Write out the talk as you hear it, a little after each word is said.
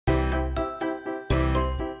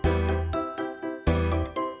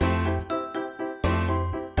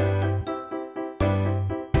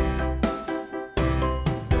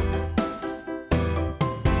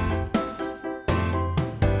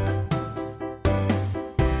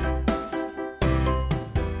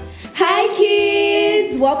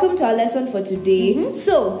welcome to our lesson for today.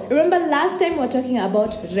 So, remember last time we were talking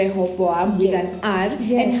about Rehoboam with an R,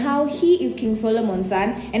 and how he is King Solomon's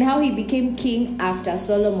son, and how he became king after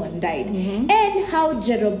Solomon died. And how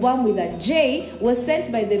Jeroboam with a J was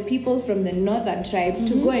sent by the people from the northern tribes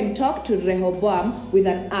to go and talk to Rehoboam with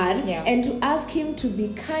an R, and to ask him to be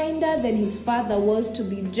kinder than his father was, to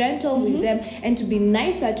be gentle with them, and to be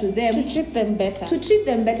nicer to them. To treat them better. To treat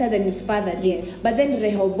them better than his father did. But then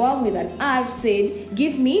Rehoboam with an R said,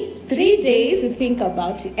 give me 3 days to think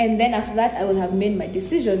about it. And then after that, I will have made my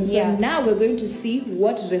decision. So now we're going to see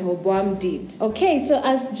what Rehoboam did. Okay, so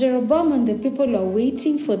as Jeroboam and the people are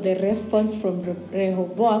waiting for the response from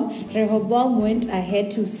Rehoboam, Rehoboam went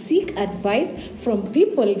ahead to seek advice from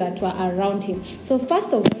people that were around him. So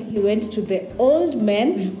first of all, he went to the old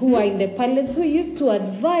men who were in the palace, who used to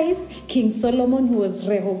advise King Solomon, who was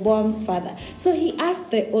Rehoboam's father. So he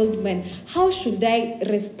asked the old men, how should I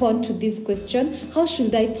respond to this question? How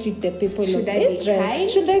should I treat the people of Israel?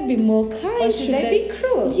 Should I be more kind? Or should I be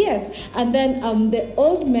cruel? Yes. And then the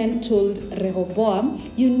old men told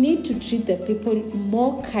Rehoboam, you need to treat the people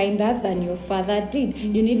more kinder than your father did.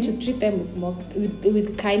 You need to treat them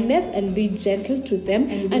with kindness and be gentle to them.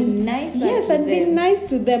 And be nice be nice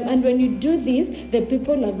to them. And when you do this, the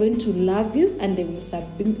people are going to love you, and they will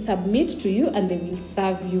submit to you, and they will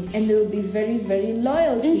serve you. And they will be very, very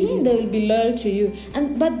loyal to you. They will be loyal to you.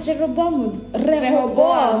 But Jeroboam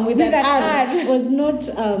Rehoboam with an R was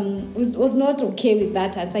not okay with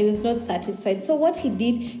that answer. He was not satisfied. So what he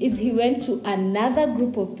did is he went to another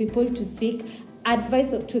group of people to seek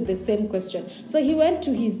advice to the same question. So he went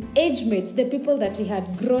to his age mates, the people that he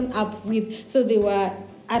had grown up with. So they were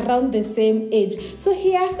around the same age. So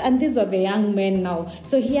he asked, and these were the young men now.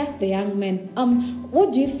 So he asked the young men,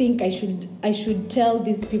 what do you think I should tell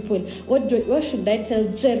these people? What should I tell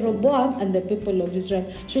Jeroboam and the people of Israel?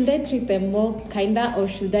 Should I treat them more kinder, or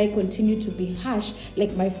should I continue to be harsh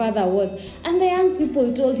like my father was? And the young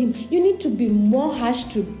people told him, you need to be more harsh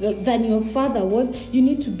than your father was. You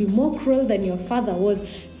need to be more cruel than your father was.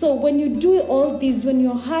 So when you do all this, when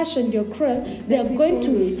you're harsh and you're cruel, they are going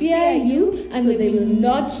to fear you, and they will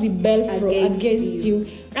not rebel against you.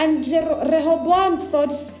 And Rehoboam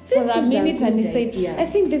thought for a minute, and he said, I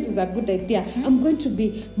think this is a good idea. I'm going to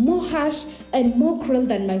be more harsh and more cruel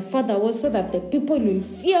than my father was, so that the people will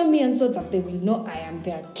fear me, and so that they will know I am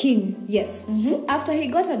their king. Yes. So after he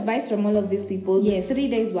got advice from all of these people, the 3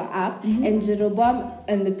 days were up, and Jeroboam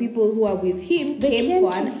and the people who are with him came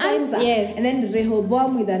for an answer. And then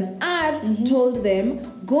Rehoboam with an R told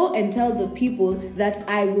them, go and tell the people that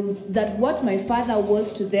what my father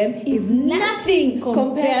was to them is nothing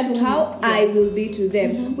compared to how I will be to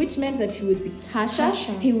them. Which meant that he would be harsher,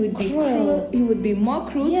 he would be cruel, he would be more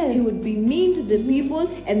cruel, he would be mean to the people,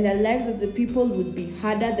 and the lives of the people would be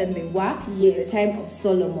harder than they were at the time of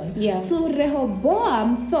Solomon. So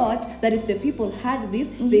Rehoboam thought that if the people heard this,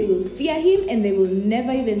 they will fear him, and they will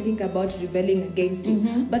never even think about rebelling against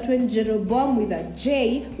him. But when Jeroboam with a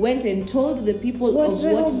J went and told the people what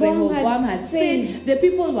Rehoboam had said, the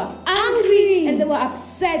people were angry and they were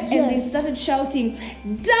upset, and they started shouting,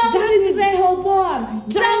 down with Rehoboam,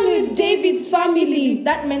 down with David's family.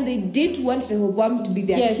 That meant they didn't want Rehoboam to be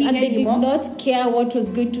their king and they anymore. did not care what was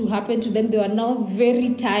going to happen to them. They were now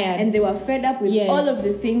very tired, and they were fed up with all of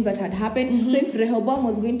the things that had happened. So if Rehoboam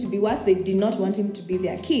was going to be worse, they did not want him to be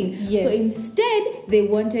their king. So instead, they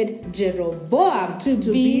wanted Jeroboam to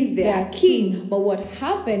be their king. But what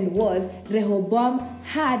happened was Rehoboam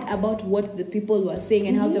heard about what the people were saying,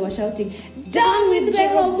 and how they were shouting, down with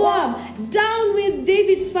Jeroboam, down with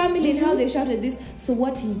David's family, and how they shouted this. So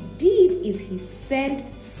what he did is he sent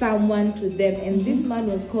someone to them, and this man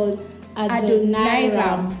was called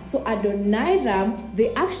Adoniram. So Adoniram,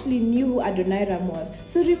 they actually knew who Adoniram was.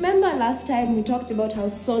 So remember last time we talked about how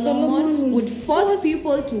Solomon would force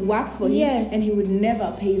people to work for him, and he would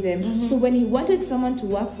never pay them. So when he wanted someone to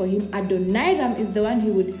work for him, Adoniram is the one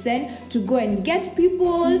he would send to go and get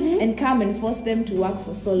people and come and force them to work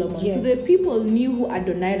for Solomon. So the people knew who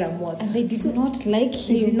Adoniram was, and they did not like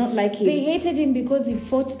him. They did not like him. They hated him because he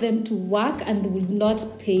forced them to work and they would not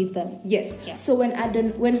pay them. So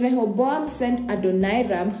when Rehoboam sent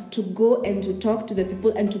Adoniram to go and to talk to the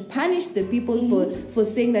people and to punish the people for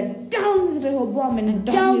saying that down with Rehoboam and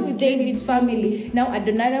down with David's family. Now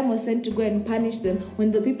Adoniram was sent to go and punish them.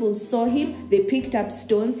 When the people saw him, they picked up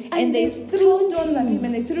stones and they threw stones at him,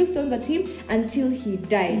 and they threw stones at him until he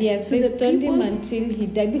died. So they stoned him until he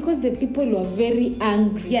died, because the people were very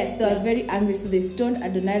angry. They were very angry, so they stoned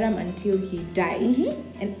Adoniram until he died.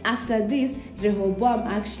 And after this, Rehoboam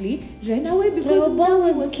actually ran away because Rehoboam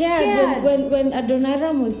he was scared. When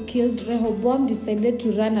Adoniram was killed, Rehoboam decided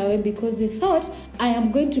to run away because he thought, I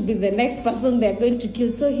am going to be the next person they're going to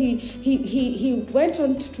kill. So he went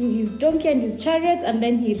on to his donkey and his chariots, and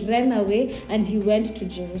then he ran away and he went to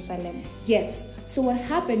Jerusalem. Yes. So what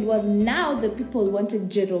happened was, now the people wanted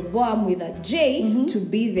Jeroboam with a J to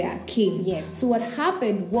be their king. Yes. So what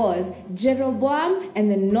happened was, Jeroboam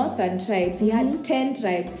and the northern tribes, he had 10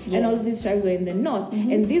 tribes, and all of these tribes were in the north.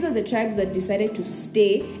 And these are the tribes that decided to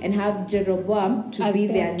stay and have Jeroboam to be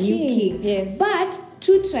their new king. Yes. But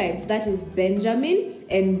 2 tribes, that is Benjamin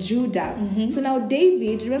and Judah. So now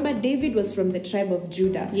David, remember David was from the tribe of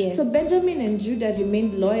Judah. Yes. So Benjamin and Judah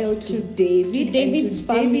remained loyal to David, David's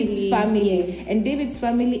family. Yes. And David's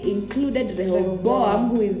family included Rehoboam,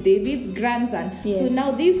 who is David's grandson. Yes. So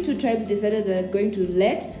now these 2 tribes decided they're going to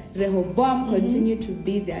let Rehoboam continue to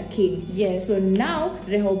be their king. Yes. So now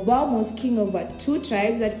Rehoboam was king over 2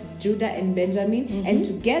 tribes, that's Judah and Benjamin, and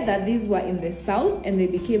together these were in the south, and they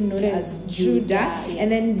became known as Judah. Yes.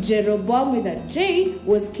 And then Jeroboam with a J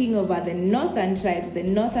was king over the northern tribes. The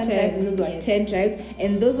northern tribes, and those were 10 tribes,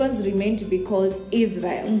 and those ones remained to be called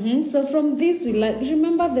Israel. So from this, we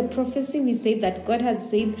remember the prophecy we said that God had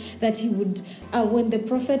said that he would, when the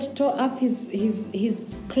prophet tore up his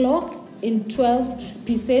cloak in 12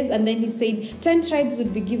 pieces, and then he said 10 tribes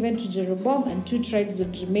would be given to Jeroboam and 2 tribes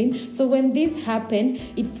would remain. So when this happened,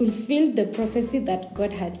 it fulfilled the prophecy that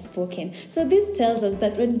God had spoken. So this tells us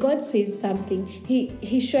that when God says something,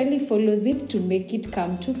 he surely follows it to make it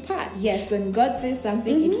come to pass. Yes, when God says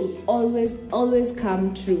something, it will always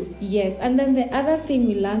come true. Yes, and then the other thing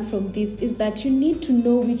we learn from this is that you need to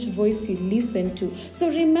know which voice you listen to. So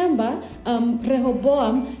remember,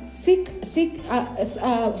 Rehoboam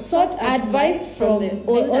sought advice from the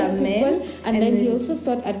older men, and then he also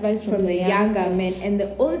sought advice from the younger men. And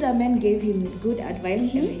the older men gave him good advice,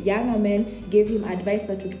 and the younger men gave him advice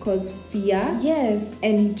that would cause fear. Yes.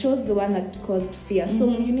 And he chose the one that caused fear. So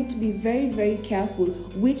you need to be very, very careful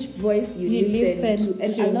which voice you listen to.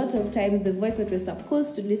 And a lot of times the voice that we're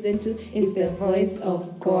supposed to listen to is the voice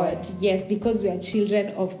of God. Yes, because we are children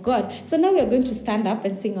of God. So now we are going to stand up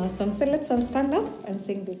and sing our song. So let's all stand up and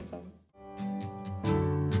sing this song.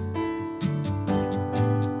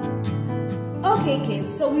 Okay,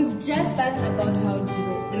 kids, so we've just learned about how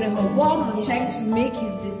Rehoboam was trying to make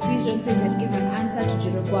his decisions and give an answer to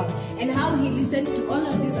Jeroboam, and how he listened to all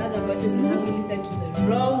of these other voices, and how he listened to the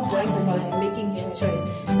wrong voice and was making his choice.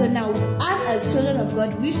 So now, us as children of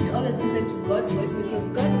God, we should always listen to God's voice, because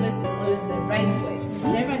God's voice is always the right voice.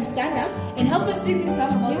 And everyone stand up and help us sing this song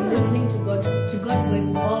about listening to God's voice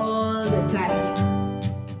all the time.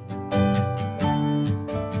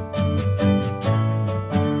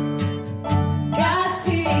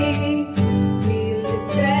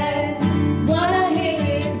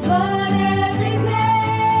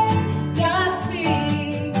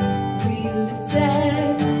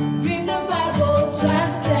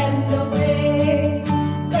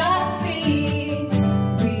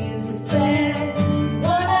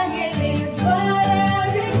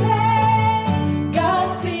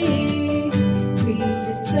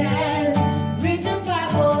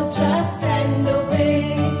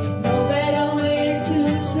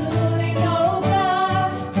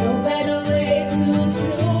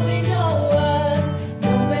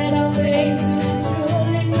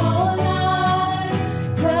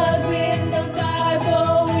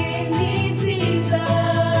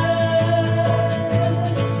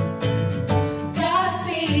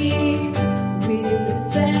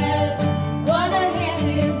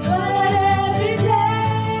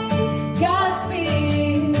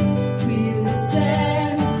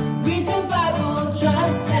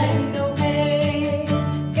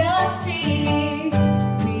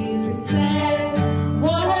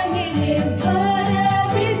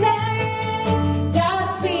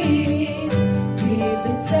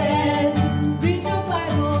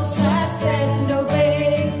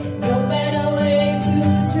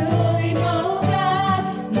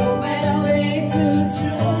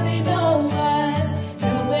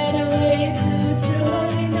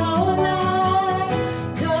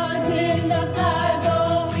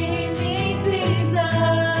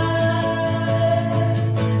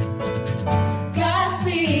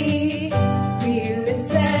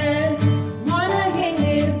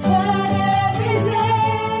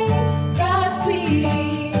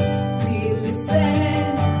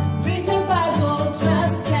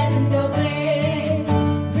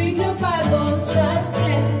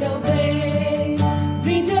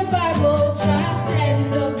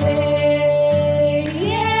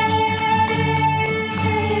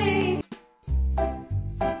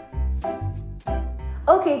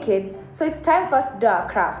 So it's time for us to do our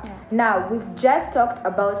craft. Yeah. Now, we've just talked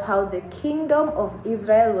about how the kingdom of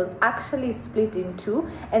Israel was actually split in two,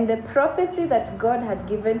 and the prophecy that God had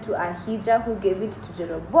given to Ahijah, who gave it to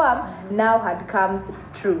Jeroboam, now had come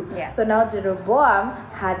true. Yeah. So now Jeroboam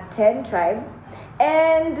had 10 tribes,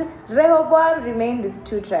 and Rehoboam remained with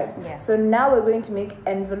 2 tribes. Yeah. So now we're going to make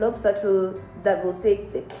envelopes that will say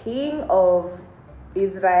the king of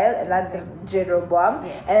Israel, and that's Jeroboam,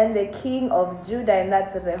 yes. and the king of Judah, and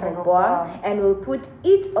that's Rehoboam. And we'll put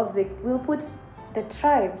each of the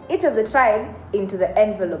tribes into the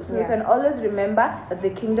envelope. So we can always remember that the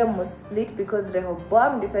kingdom was split because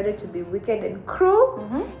Rehoboam decided to be wicked and cruel,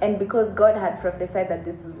 and because God had prophesied that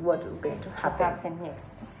this is what was going to happen.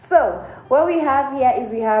 Yes. So what we have here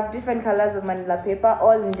is we have different colors of manila paper,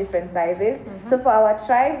 all in different sizes. So for our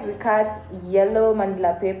tribes, we cut yellow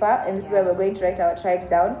manila paper, and this is where we're going to write our tribes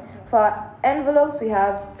down. For our envelopes, we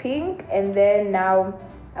have pink, and then now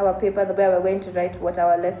our paper, the way we're going to write what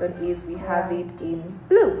our lesson is, we have it in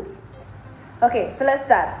blue. Okay, so let's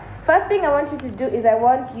start. First thing I want you to do is I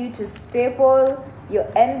want you to staple your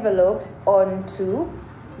envelopes onto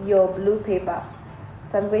your blue paper.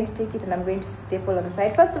 So I'm going to take it and I'm going to staple on the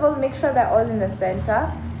side. First of all, make sure they're all in the center.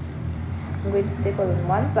 I'm going to staple on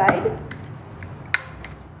one side,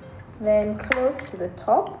 then close to the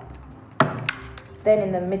top, then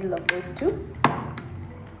in the middle of those two.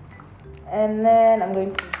 And then I'm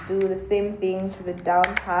going to do the same thing to the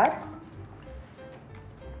down part.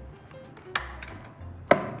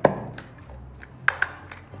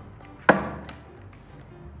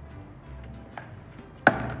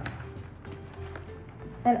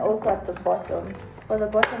 And also at the bottom. So for the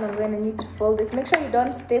bottom, I'm going to need to fold this. Make sure you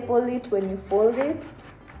don't staple it when you fold it.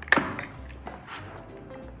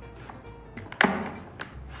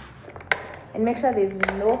 And make sure there's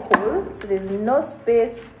no hole, so there's no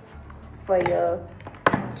space for your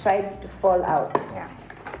tribes to fall out. Yeah.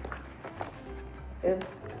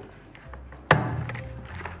 Oops.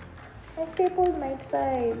 I stapled my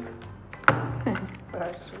tribe. I'm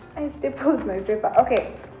sorry. I stapled my paper.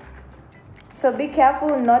 Okay. So be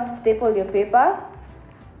careful not to staple your paper.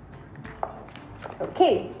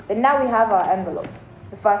 Okay. Then now we have our envelope.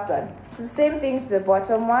 The first one. So the same thing to the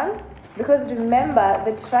bottom one. Because remember,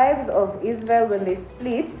 the tribes of Israel, when they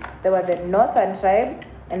split, there were the northern tribes,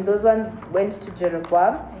 and those ones went to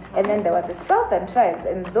Jeroboam, and then there were the southern tribes,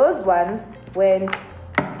 and those ones went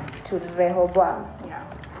to Rehoboam. Yeah.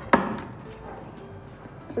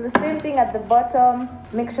 So the same thing at the bottom.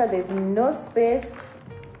 Make sure there's no space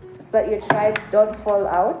so that your tribes don't fall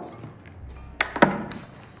out.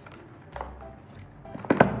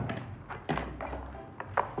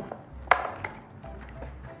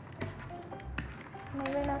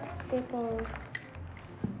 I ran out of staples.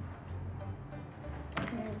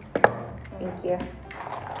 Thank you.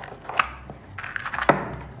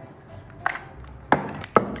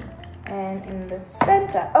 And in the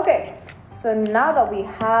center. Okay, so now that we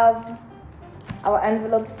have our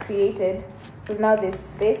envelopes created, so now there's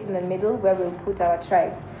space in the middle where we'll put our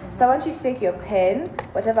tribes. So I want you to take your pen,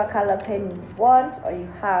 whatever color pen you want or you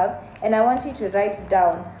have, and I want you to write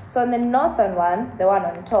down. So on the northern one, the one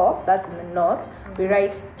on top, that's in the north, we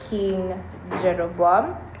write King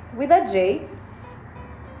Jeroboam with a J.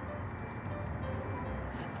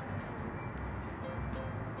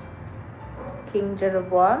 King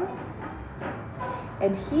Jeroboam.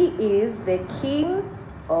 And he is the king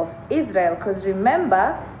of Israel. Because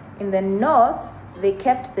remember, in the north, they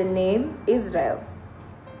kept the name Israel.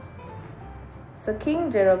 So King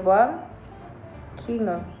Jeroboam, king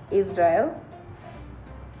of Israel.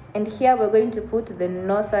 And here we're going to put the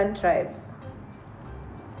northern tribes.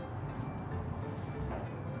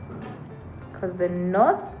 Because the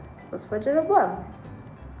north was for Jeroboam.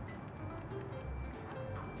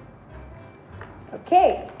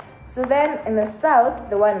 Okay, so then in the south,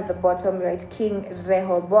 the one at the bottom, right, King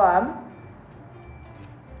Rehoboam.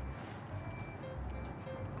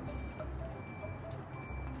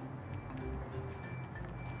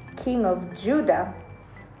 King of Judah,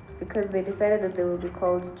 because they decided that they will be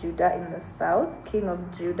called Judah in the south. King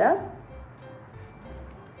of Judah.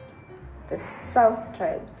 The south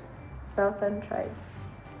tribes, southern tribes.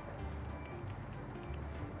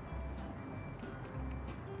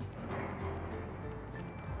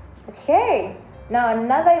 Okay, now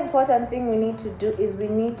another important thing we need to do is we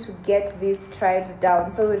need to get these tribes down.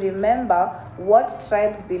 So we remember what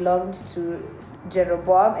tribes belonged to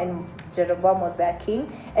Jeroboam, and Jeroboam was their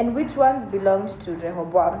king, and which ones belonged to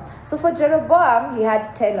Rehoboam. So for Jeroboam, he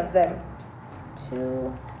had 10 of them.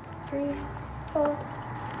 2, 3, 4,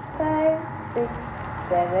 5, 6,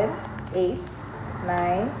 7, 8,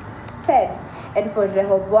 9, 10. and for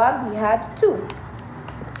Rehoboam he had 2.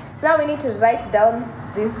 So now we need to write down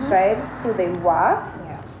these tribes, who they were.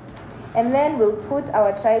 And then we'll put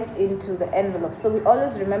our tribes into the envelope. So we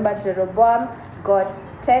always remember Jeroboam got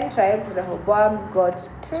 10 tribes, Rehoboam got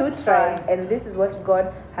 2 tribes, and this is what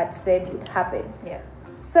God had said would happen.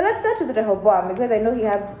 Yes. So let's start with Rehoboam, because I know he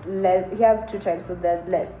has 2 tribes, so they're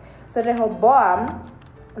less. So Rehoboam,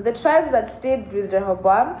 the tribes that stayed with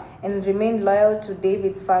Rehoboam and remained loyal to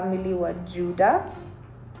David's family were Judah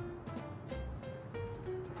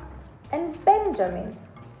and Benjamin.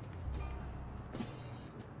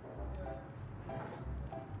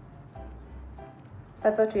 So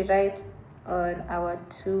that's what we write on our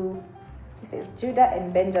 2. It says Judah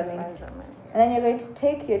and Benjamin. And then you're going to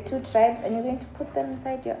take your 2 tribes and you're going to put them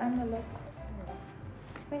inside your envelope.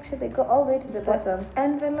 Make sure they go all the way to the bottom.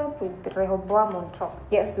 Envelope with Rehoboam on top.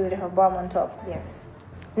 Yes, with Rehoboam on top. Yes.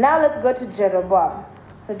 Now let's go to Jeroboam.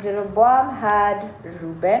 So Jeroboam had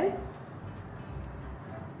Reuben.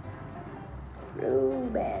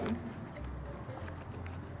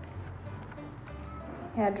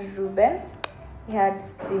 He had Reuben. He had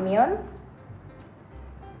Simeon.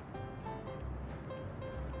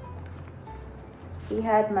 He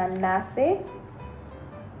had Manasseh.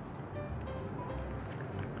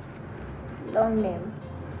 Long name.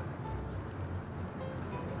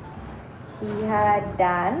 He had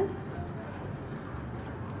Dan.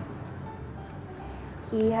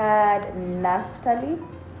 He had Naphtali.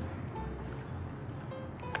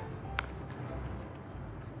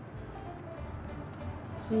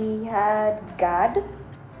 He had Gad.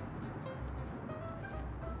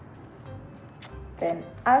 Then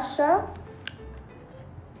Asher.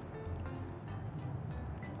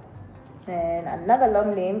 Then another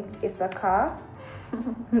long name, Issachar.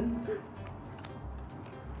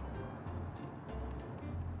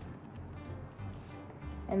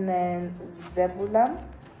 And then Zebulun.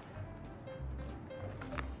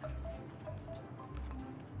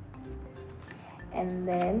 And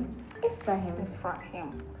then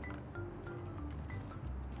Ephraim.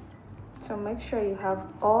 So make sure you have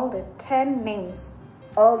all the 10 names.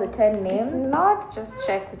 All the 10 names? If not, just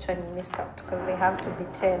check which one you missed out, because they have to be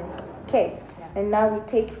 10. Okay. Yeah. And now we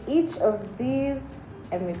take each of these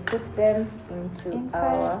and we put them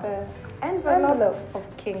inside the envelope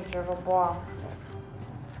of King Jeroboam. Yes.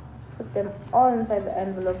 Put them all inside the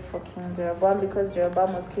envelope for King Jeroboam, because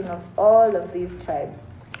Jeroboam was king of all of these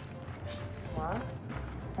tribes. Wow.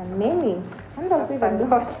 And many. Envelope even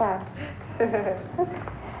looks fat.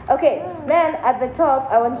 Okay, then at the top,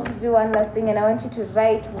 I want you to do one last thing, and I want you to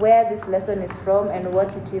write where this lesson is from and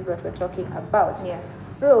what it is that we're talking about. Yes.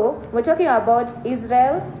 So, we're talking about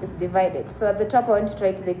Israel is divided. So at the top, I want you to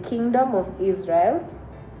write the kingdom of Israel.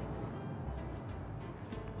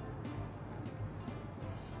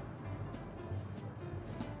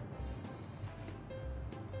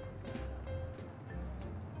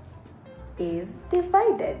 Is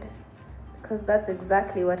divided, because that's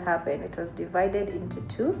exactly what happened. It was divided into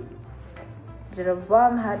 2. Yes.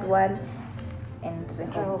 Jeroboam had one and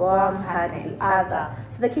Rehoboam had the other.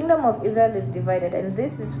 So the kingdom of Israel is divided, and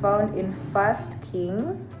this is found in 1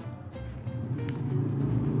 Kings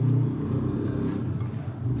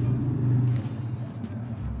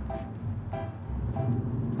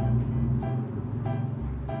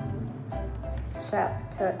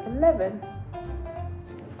chapter 11.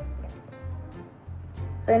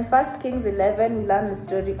 So in 1 Kings 11, we learn the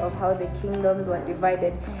story of how the kingdoms were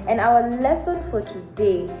divided. And our lesson for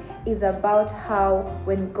today is about how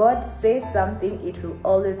when God says something, it will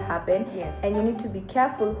always happen. Yes. And you need to be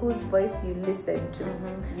careful whose voice you listen to.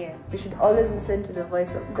 Yes. You should always listen to the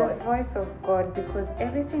voice of God. The voice of God, because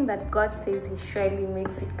everything that God says, He surely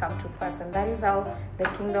makes it come to pass. And that is how the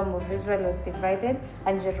kingdom of Israel was divided.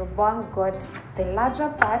 And Jeroboam got the larger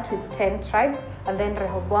part with 10 tribes, and then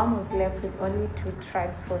Rehoboam was left with only 2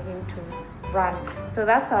 tribes for him to run. So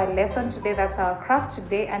that's our lesson today. That's our craft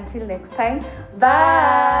today. Until next time,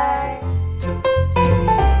 bye.